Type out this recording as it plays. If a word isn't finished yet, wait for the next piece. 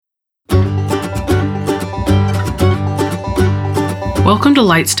Welcome to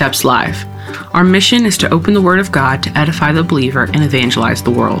Light Steps Live. Our mission is to open the Word of God to edify the believer and evangelize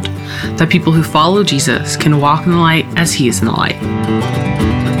the world, that people who follow Jesus can walk in the light as He is in the light.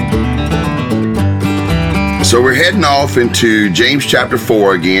 So we're heading off into James chapter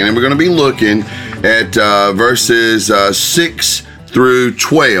 4 again, and we're going to be looking at verses 6 through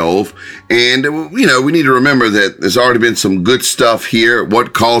 12. And, we need to remember that there's already been some good stuff here.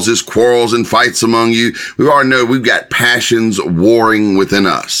 What causes quarrels and fights among you? We already know we've got passions warring within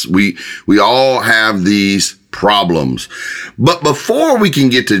us. We all have these problems. But before we can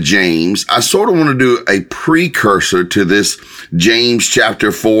get to James, I sort of want to do a precursor to this James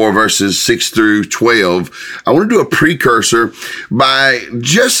chapter 4 verses 6 through 12. I want to do a precursor by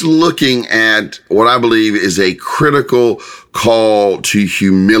just looking at what I believe is a critical call to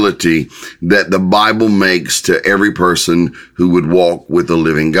humility that the Bible makes to every person who would walk with the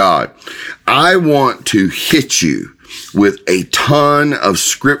living God. I want to hit you with a ton of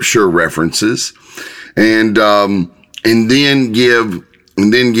scripture references and then give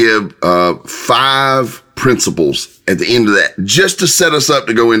 5 principles at the end of that, just to set us up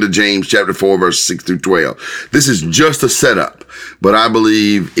to go into James chapter 4, verse 6 through 12. This is just a setup, but I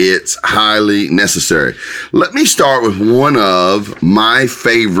believe it's highly necessary. Let me start with one of my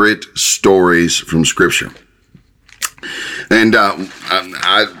favorite stories from Scripture. And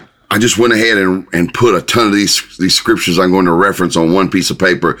I just went ahead and put a ton of these scriptures I'm going to reference on one piece of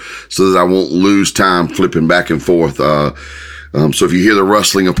paper so that I won't lose time flipping back and forth. So if you hear the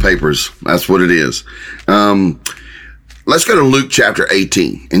rustling of papers, that's what it is. Let's go to Luke chapter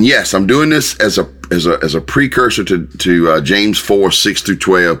 18. And yes, I'm doing this as a precursor to James 4, 6 through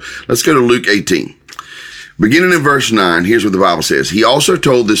 12. Let's go to Luke 18. Beginning in verse 9, here's what the Bible says. He also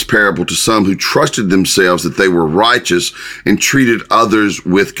told this parable to some who trusted themselves that they were righteous and treated others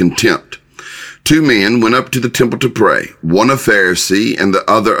with contempt. 2 men went up to the temple to pray, one a Pharisee and the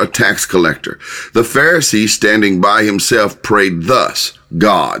other a tax collector. The Pharisee, standing by himself, prayed thus,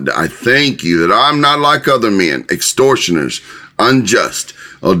 God, I thank you that I'm not like other men, extortioners, unjust,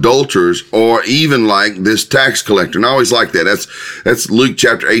 adulterers, or even like this tax collector. And I always like that. That's Luke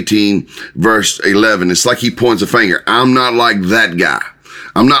chapter 18, verse 11. It's like he points a finger. I'm not like that guy.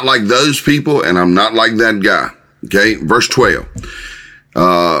 I'm not like those people, and I'm not like that guy. Okay, verse 12.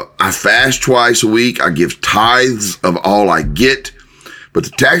 I fast twice a week. I give tithes of all I get. But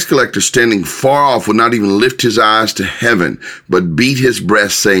the tax collector, standing far off, would not even lift his eyes to heaven, but beat his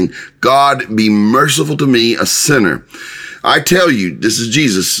breast, saying, God, be merciful to me, a sinner. I tell you, this is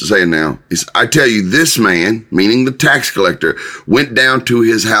Jesus saying now, I tell you, this man, meaning the tax collector, went down to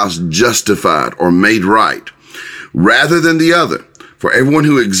his house justified or made right, rather than the other. For everyone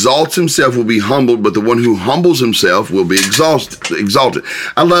who exalts himself will be humbled, but the one who humbles himself will be exalted.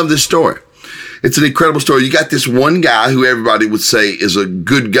 I love this story. It's an incredible story. You got this one guy who everybody would say is a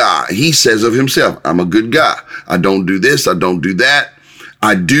good guy. He says of himself, I'm a good guy. I don't do this. I don't do that.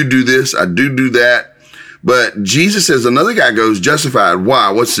 I do this. I do that. But Jesus says another guy goes justified.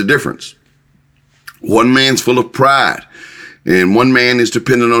 Why? What's the difference? One man's full of pride, and one man is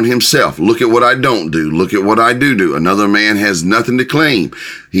dependent on himself. Look at what I don't do. Look at what I do. Another man has nothing to claim.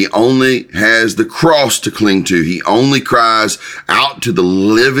 He only has the cross to cling to. He only cries out to the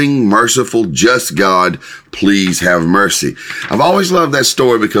living, merciful, just God, please have mercy. I've always loved that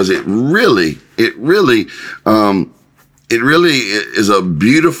story because it really is a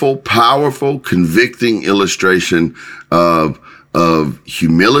beautiful, powerful, convicting illustration of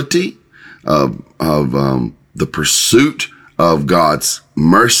humility, of the pursuit of God's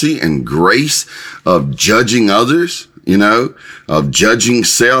mercy and grace, of judging others, of judging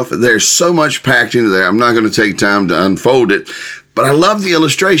self. There's so much packed into there. I'm not going to take time to unfold it, but I love the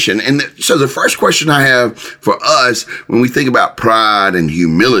illustration. And so the first question I have for us when we think about pride and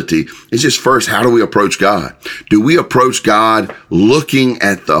humility is just first, how do we approach God? Do we approach God looking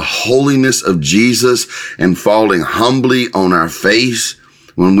at the holiness of Jesus and falling humbly on our face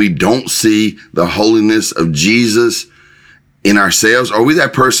when we don't see the holiness of Jesus in ourselves? Or are we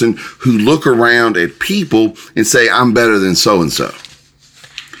that person who look around at people and say, I'm better than so-and-so?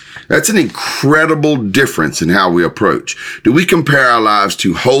 That's an incredible difference in how we approach. Do we compare our lives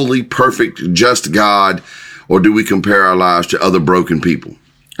to holy, perfect, just God, or do we compare our lives to other broken people?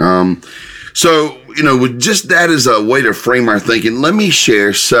 With just that as a way to frame our thinking, let me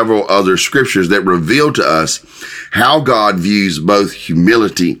share several other scriptures that reveal to us how God views both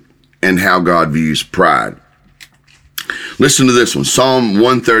humility and how God views pride. Listen to this one. Psalm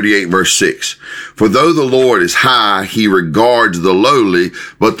 138 verse 6. For though the Lord is high, he regards the lowly,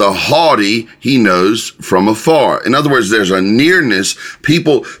 but the haughty he knows from afar. In other words, there's a nearness.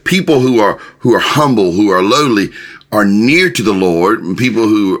 People who are humble, who are lowly, are near to the Lord. And people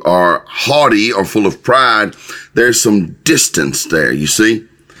who are haughty or full of pride, there's some distance there, you see?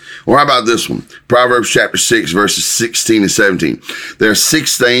 Or how about this one? Proverbs chapter 6, verses 16 and 17. There are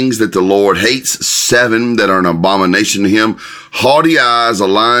 6 things that the Lord hates, 7 that are an abomination to him: haughty eyes, a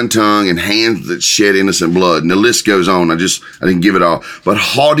lying tongue, and hands that shed innocent blood. And the list goes on. I didn't give it all. But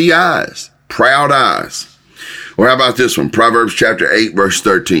haughty eyes, proud eyes. Or how about this one? Proverbs chapter 8, verse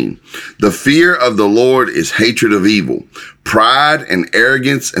 13. The fear of the Lord is hatred of evil, pride and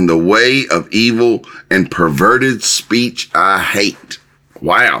arrogance and the way of evil and perverted speech I hate.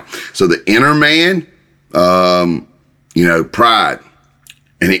 Wow. So the inner man, pride,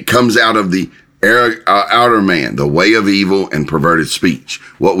 and it comes out of the outer man, the way of evil and perverted speech,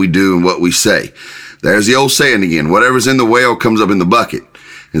 what we do and what we say. There's the old saying again, whatever's in the well comes up in the bucket.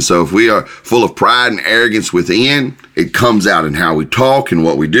 And so if we are full of pride and arrogance within, it comes out in how we talk and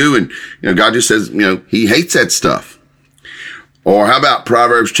what we do. And, God just says, he hates that stuff. Or how about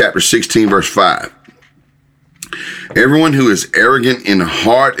Proverbs chapter 16, verse 5? Everyone who is arrogant in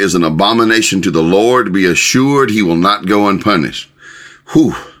heart is an abomination to the Lord. Be assured he will not go unpunished.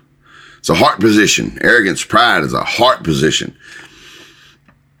 Whew. It's a heart position. Arrogance, pride is a heart position.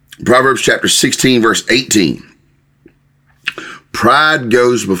 Proverbs chapter 16, verse 18. Pride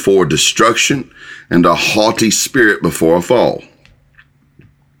goes before destruction, and a haughty spirit before a fall.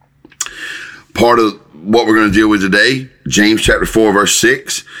 Part of what we're going to deal with today, James chapter 4, verse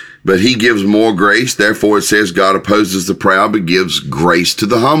 6. But he gives more grace. Therefore, it says God opposes the proud, but gives grace to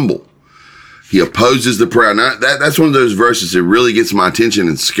the humble. He opposes the proud. Now, that's one of those verses that really gets my attention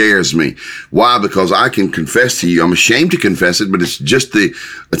and scares me. Why? Because I can confess to you. I'm ashamed to confess it, but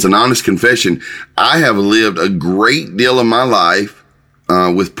it's an honest confession. I have lived a great deal of my life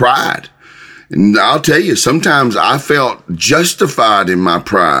with pride. And I'll tell you, sometimes I felt justified in my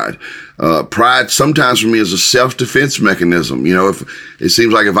pride. Pride sometimes for me is a self-defense mechanism. If it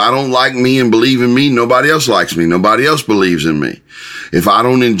seems like if I don't like me and believe in me, nobody else likes me. Nobody else believes in me. If I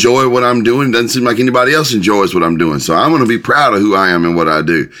don't enjoy what I'm doing, it doesn't seem like anybody else enjoys what I'm doing. So I'm going to be proud of who I am and what I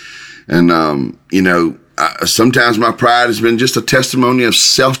do. And, sometimes my pride has been just a testimony of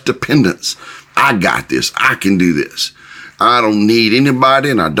self-dependence. I got this. I can do this. I don't need anybody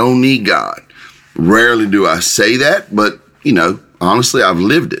and I don't need God. Rarely do I say that, but, honestly, I've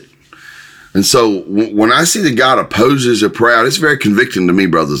lived it. And so when I see that God opposes the proud, it's very convicting to me,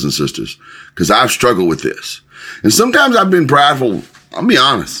 brothers and sisters, because I've struggled with this. And sometimes I've been prideful, I'll be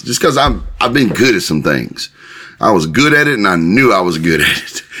honest, just because I've been good at some things. I was good at it and I knew I was good at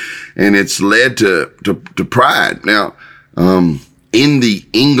it. And it's led to pride. Now, in the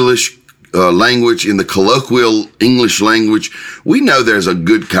English language, in the colloquial English language, we know there's a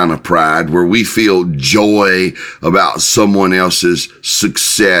good kind of pride where we feel joy about someone else's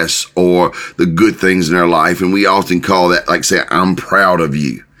success or the good things in their life. And we often call that, like say, I'm proud of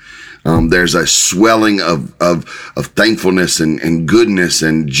you. There's a swelling of thankfulness and goodness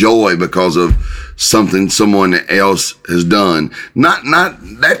and joy because of something someone else has done. Not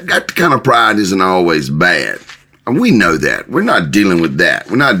that kind of pride isn't always bad. And we know that. We're not dealing with that.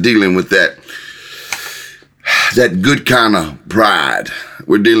 We're not dealing with that good kind of pride.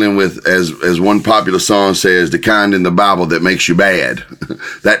 We're dealing with, as one popular song says, the kind in the Bible that makes you bad.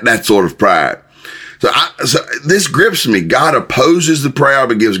 that sort of pride. So this grips me. God opposes the proud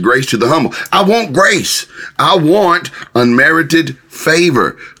but gives grace to the humble. I want grace. I want unmerited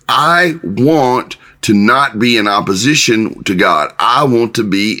favor. I want to not be in opposition to God. I want to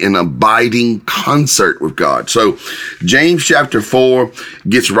be in abiding concert with God. So James chapter 4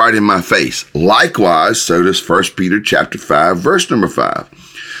 gets right in my face. Likewise, so does 1 Peter chapter 5, verse number 5.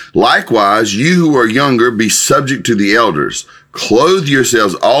 Likewise, you who are younger, be subject to the elders. Clothe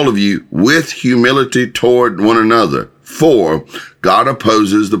yourselves, all of you, with humility toward one another. For God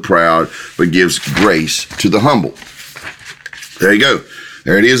opposes the proud, but gives grace to the humble. There you go.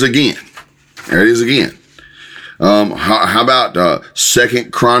 There it is again. There it is again. How about 2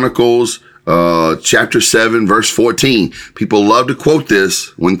 Chronicles chapter 7, verse 14? People love to quote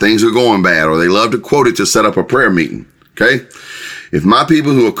this when things are going bad, or they love to quote it to set up a prayer meeting. Okay? If my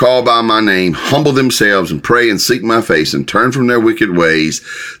people who are called by my name humble themselves and pray and seek my face and turn from their wicked ways,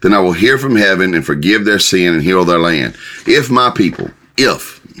 then I will hear from heaven and forgive their sin and heal their land. If my people,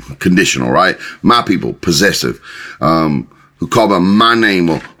 conditional, right? My people, possessive, who call by my name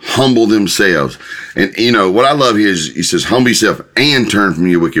will humble themselves. And you know, what I love here is he says, humble yourself and turn from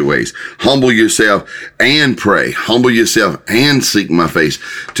your wicked ways. Humble yourself and pray. Humble yourself and seek my face.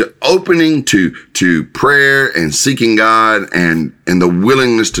 To opening to prayer and seeking God and the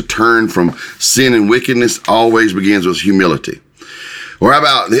willingness to turn from sin and wickedness always begins with humility. Or how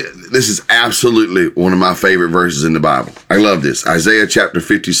about, this is absolutely one of my favorite verses in the Bible. I love this. Isaiah chapter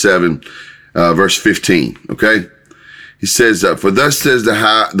 57, verse 15. Okay. He says, for thus says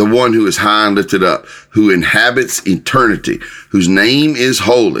the one who is high and lifted up, who inhabits eternity, whose name is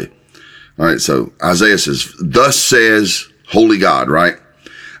holy. All right. So Isaiah says, thus says holy God, right?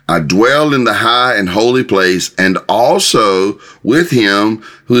 I dwell in the high and holy place, and also with him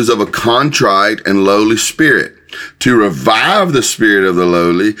who is of a contrite and lowly spirit, to revive the spirit of the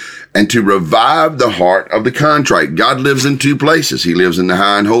lowly and to revive the heart of the contrite. God lives in two places. He lives in the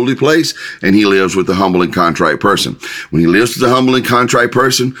high and holy place, and he lives with the humble and contrite person. When he lives with the humble and contrite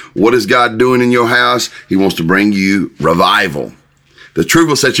person, what is God doing in your house? He wants to bring you revival. The truth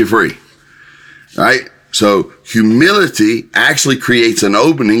will set you free, right? So humility actually creates an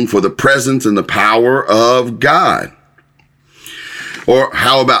opening for the presence and the power of God. Or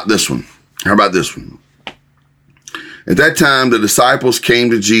how about this one? How about this one? At that time, the disciples came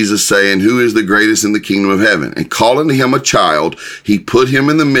to Jesus saying, who is the greatest in the kingdom of heaven? And calling to him a child, he put him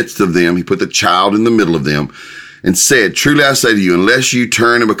in the midst of them. He put the child in the middle of them and said, truly I say to you, unless you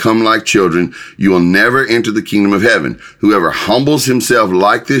turn and become like children, you will never enter the kingdom of heaven. Whoever humbles himself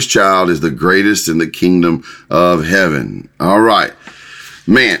like this child is the greatest in the kingdom of heaven. All right,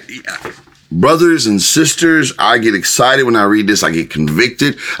 man. Brothers and sisters, I get excited when I read this. I get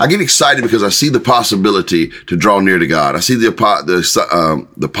convicted. I get excited because I see the possibility to draw near to God. I see the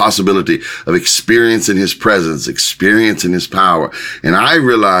possibility of experiencing his presence, experiencing his power. And I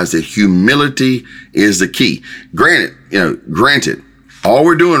realize that humility is the key. Granted, all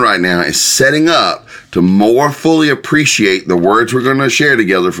we're doing right now is setting up to more fully appreciate the words we're going to share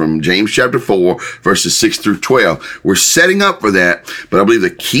together from James chapter 4, verses 6 through 12. We're setting up for that, but I believe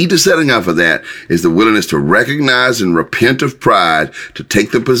the key to setting up for that is the willingness to recognize and repent of pride, to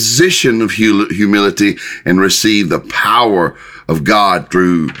take the position of humility and receive the power of God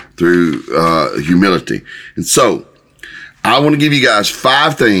through humility. And so I want to give you guys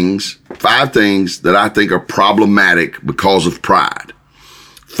five things that I think are problematic because of pride.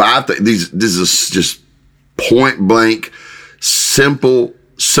 This is just point blank, simple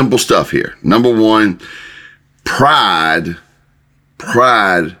stuff here. Number one, pride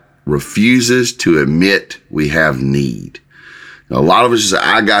refuses to admit we have need. Now, a lot of us say,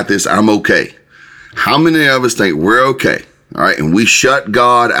 I got this, I'm okay. How many of us think we're okay? All right. And we shut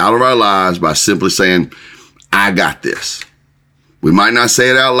God out of our lives by simply saying, I got this. We might not say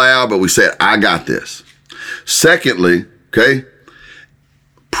it out loud, but we said, I got this. Secondly, okay,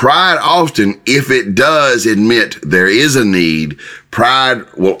 pride often, if it does admit there is a need, pride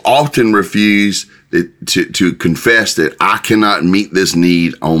will often refuse to confess that I cannot meet this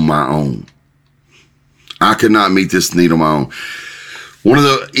need on my own. I cannot meet this need on my own. One of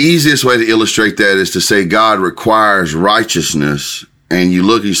the easiest ways to illustrate that is to say God requires righteousness, and you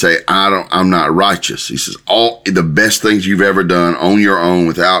look and you say, I'm not righteous. He says, all the best things you've ever done on your own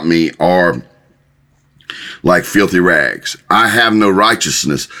without me are like filthy rags. I have no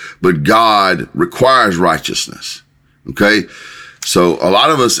righteousness, but God requires righteousness. Okay. So a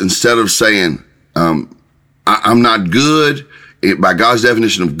lot of us, instead of saying, I'm not good by God's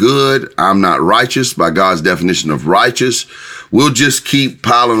definition of good, I'm not righteous by God's definition of righteous, we'll just keep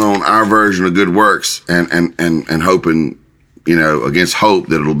piling on our version of good works and hoping, against hope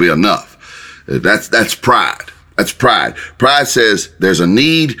that it'll be enough. That's pride. That's pride. Pride says there's a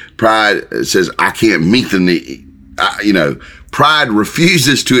need. Pride says I can't meet the need. Pride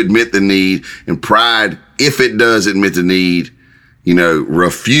refuses to admit the need, and pride, if it does admit the need,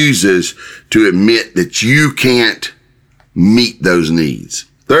 refuses to admit that you can't meet those needs.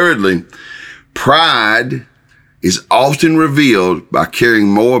 Thirdly, pride is often revealed by caring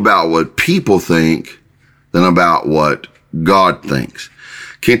more about what people think than about what God thinks.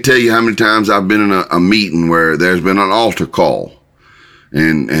 Can't tell you how many times I've been in a meeting where there's been an altar call,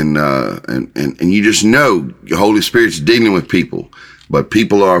 and you just know the Holy Spirit's dealing with people, but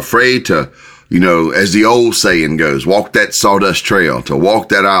people are afraid to, as the old saying goes, walk that sawdust trail, to walk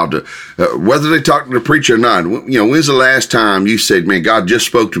that aisle, whether they talk to the preacher or not. When's the last time you said, man, God just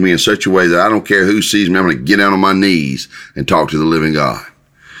spoke to me in such a way that I don't care who sees me, I'm going to get down on my knees and talk to the living God.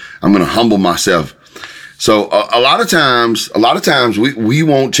 I'm going to humble myself. So a lot of times we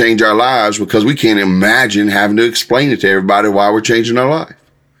won't change our lives because we can't imagine having to explain it to everybody why we're changing our life.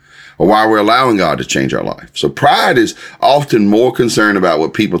 or why we're allowing God to change our life. So pride is often more concerned about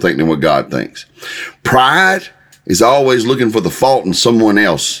what people think than what God thinks. Pride is always looking for the fault in someone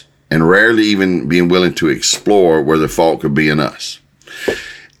else and rarely even being willing to explore where the fault could be in us.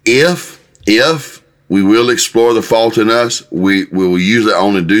 If we will explore the fault in us, we will usually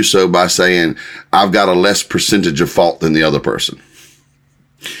only do so by saying, I've got a less percentage of fault than the other person.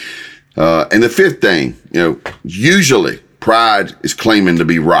 And the fifth thing, usually pride is claiming to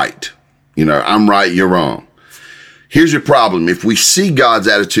be right. I'm right, you're wrong. Here's your problem. If we see God's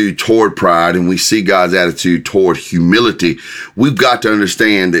attitude toward pride and we see God's attitude toward humility, we've got to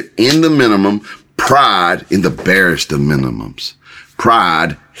understand that in the minimum, pride, in the barest of minimums,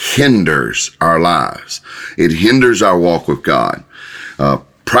 pride hinders our lives. It hinders our walk with God.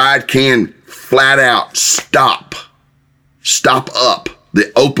 Pride can flat out stop up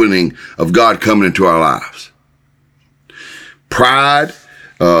the opening of God coming into our lives. Pride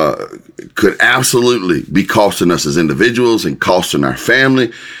could absolutely be costing us as individuals and costing our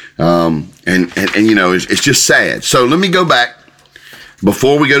family. It's just sad. So let me go back.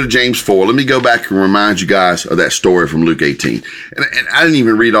 Before we go to James 4, let me go back and remind you guys of that story from Luke 18. And I didn't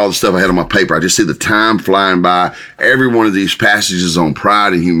even read all the stuff I had on my paper. I just see the time flying by. Every one of these passages on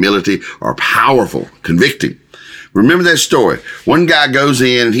pride and humility are powerful, convicting. Remember that story. One guy goes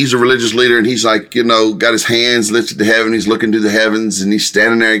in and he's a religious leader and he's like, got his hands lifted to heaven. He's looking to the heavens and he's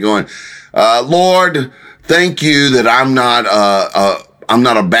standing there going, Lord, thank you that I'm not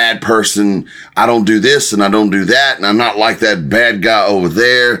a bad person. I don't do this and I don't do that. And I'm not like that bad guy over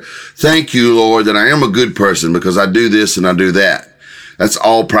there. Thank you, Lord, that I am a good person because I do this and I do that. That's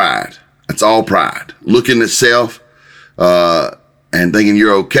all pride. That's all pride. Looking at self, and thinking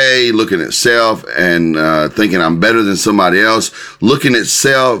you're okay, looking at self and thinking I'm better than somebody else, looking at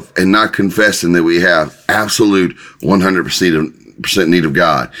self and not confessing that we have absolute 100% need of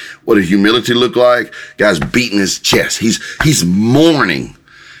God. What does humility look like? Guy's beating his chest. He's mourning.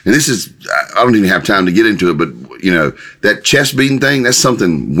 And this is, I don't even have time to get into it, but that chest beating thing, that's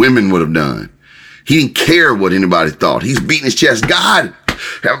something women would have done. He didn't care what anybody thought. He's beating his chest. God,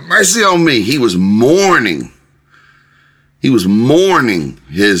 have mercy on me. He was mourning. He was mourning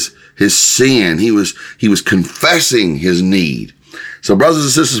his sin. He was confessing his need. So brothers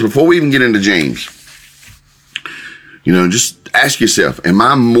and sisters, before we even get into James, just ask yourself, am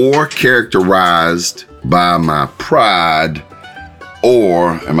I more characterized by my pride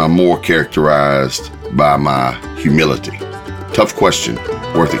or am I more characterized by my humility? Tough question,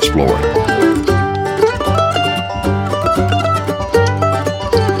 worth exploring.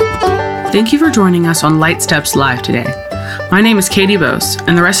 Thank you for joining us on Light Steps Live today. My name is Katie Bose,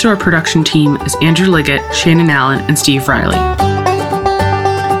 and the rest of our production team is Andrew Liggett, Shannon Allen, and Steve Riley.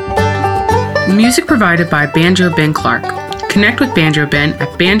 Music provided by Banjo Ben Clark. Connect with Banjo Ben at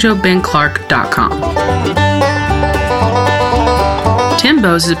banjobenclark.com. Tim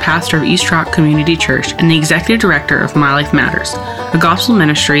Bose is a pastor of East Rock Community Church and the executive director of My Life Matters, a gospel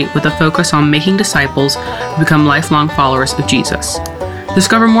ministry with a focus on making disciples who become lifelong followers of Jesus.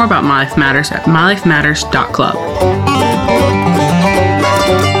 Discover more about My Life Matters at mylifematters.club.